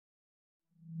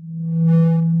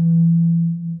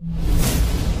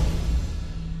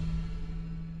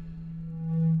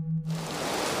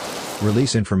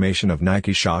Release information of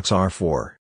Nike Shox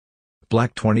R4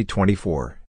 Black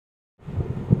 2024.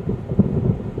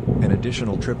 An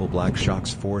additional triple black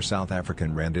Shox 4 South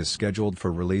African rand is scheduled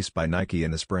for release by Nike in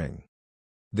the spring.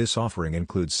 This offering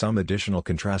includes some additional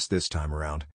contrast this time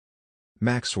around.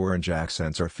 Max orange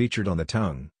accents are featured on the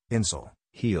tongue, insole,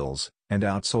 heels, and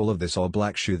outsole of this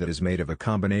all-black shoe that is made of a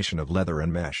combination of leather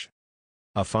and mesh.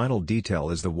 A final detail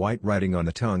is the white writing on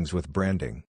the tongues with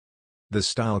branding. The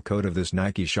style code of this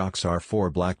Nike Shox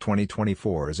R4 Black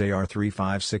 2024 is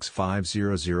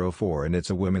AR3565004 and it's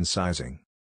a women's sizing.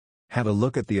 Have a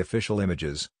look at the official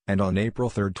images, and on April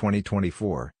 3,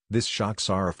 2024, this Shox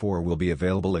R4 will be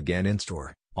available again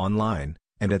in-store, online,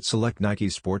 and at select Nike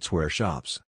sportswear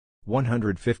shops.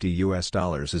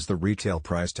 $150 is the retail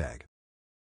price tag.